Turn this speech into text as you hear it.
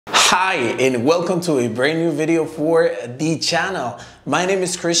Hi, and welcome to a brand new video for the channel. My name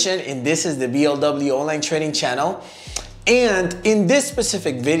is Christian and this is the BLW online trading channel. And in this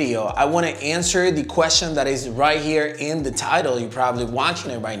specific video, I want to answer the question that is right here in the title. You're probably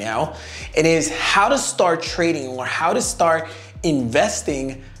watching it right now. It is how to start trading or how to start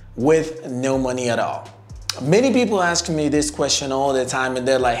investing with no money at all. Many people ask me this question all the time and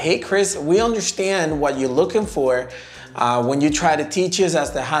they're like, hey Chris, we understand what you're looking for when you try to teach us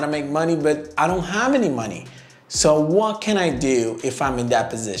as to how to make money, but I don't have any money. So what can I do if I'm in that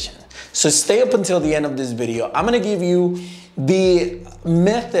position? So stay up until the end of this video. I'm gonna give you the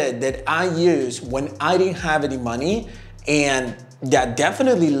method that I used when I didn't have any money, and that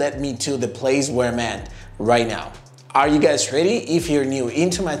definitely led me to the place where I'm at right now. Are you guys ready? If you're new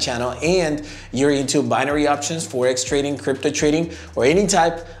into my channel and you're into binary options, Forex trading, crypto trading, or any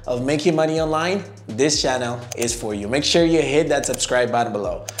type of making money online, this channel is for you. Make sure you hit that subscribe button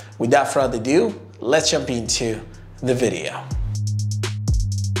below. Without further ado, let's jump into the video.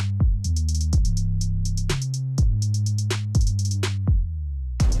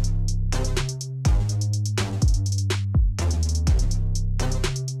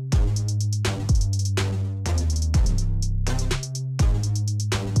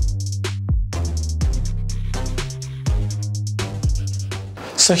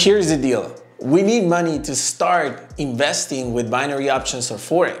 So here's the deal. We need money to start investing with binary options or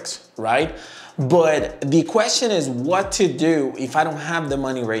Forex, right? But the question is what to do if I don't have the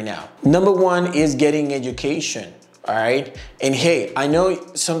money right now. Number one is getting education, all right? And hey, I know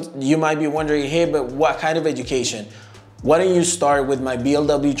you might be wondering, hey, but what kind of education? Why don't you start with my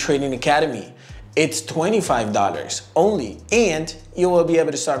BLW Trading Academy? It's $25 only, and you will be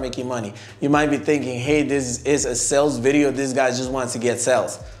able to start making money. You might be thinking, hey, this is a sales video. This guy just wants to get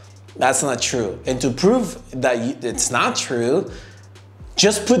sales. That's not true. And to prove that it's not true,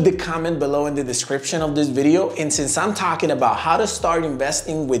 just put the comment below in the description of this video. And since I'm talking about how to start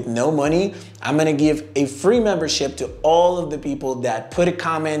investing with no money, I'm gonna give a free membership to all of the people that put a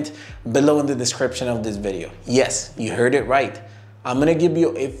comment below in the description of this video. Yes, you heard it right. I'm gonna give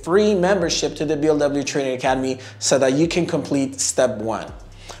you a free membership to the BLW Trading Academy so that you can complete step one.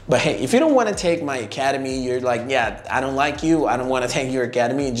 But hey, if you don't wanna take my academy, you're like, yeah, I don't like you, I don't wanna take your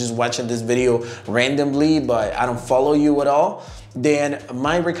academy, and just watching this video randomly, but I don't follow you at all, then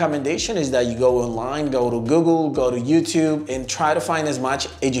my recommendation is that you go online, go to Google, go to YouTube, and try to find as much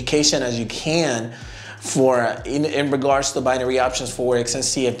education as you can in regards to binary options, Forex, and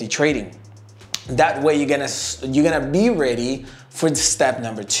CFD trading. That way you're gonna be ready for step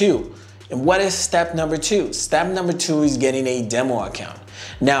number two. And what is step number two? Step number two is getting a demo account.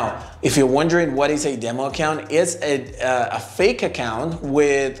 Now, if you're wondering what is a demo account, it's a fake account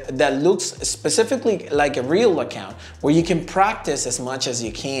that looks specifically like a real account where you can practice as much as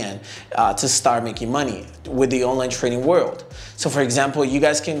you can to start making money with the online trading world. So for example, you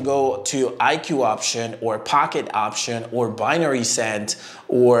guys can go to IQ option or pocket option or binary cent,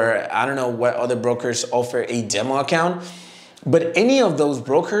 or I don't know what other brokers offer a demo account, but any of those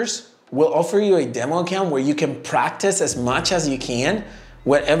brokers will offer you a demo account where you can practice as much as you can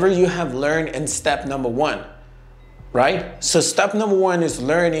whatever you have learned in step number one, right? So step number one is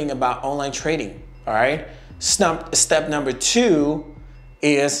learning about online trading, all right? Step number two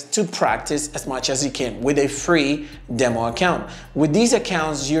is to practice as much as you can with a free demo account. With these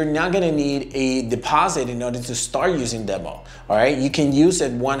accounts, you're not gonna need a deposit in order to start using demo, all right? You can use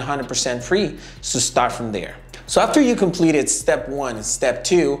it 100% free, so start from there. So after you completed step one and step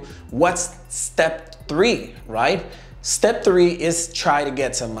two, what's step three, right? Step three is try to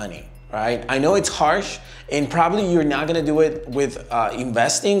get some money, right? I know it's harsh, and probably you're not gonna do it with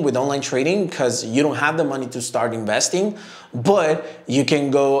investing, with online trading, because you don't have the money to start investing, but you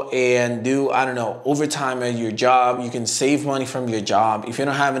can go and do, I don't know, overtime at your job. You can save money from your job. If you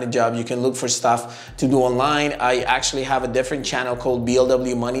don't have any job, you can look for stuff to do online. I actually have a different channel called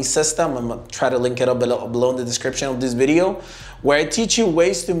BLW Money System. I'm gonna try to link it up below in the description of this video, where I teach you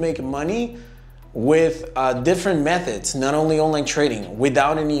ways to make money with different methods, not only online trading,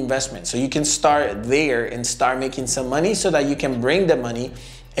 without any investment. So you can start there and start making some money so that you can bring the money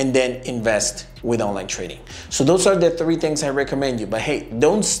and then invest with online trading. So those are the three things I recommend you. But hey,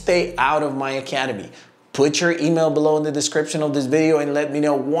 don't stay out of my academy. Put your email below in the description of this video and let me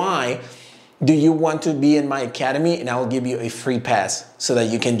know why do you want to be in my academy, and I'll give you a free pass so that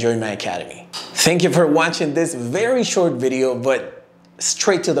you can join my academy. Thank you for watching this very short video, but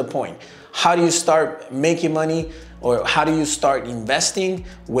straight to the point. How do you start making money, or how do you start investing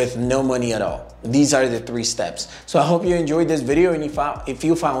with no money at all? These are the three steps. So I hope you enjoyed this video, and if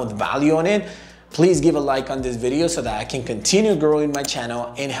you found value on it, Please give a like on this video so that I can continue growing my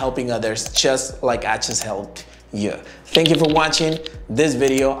channel and helping others just like I just helped you. Thank you for watching this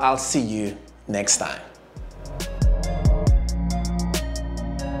video. I'll see you next time.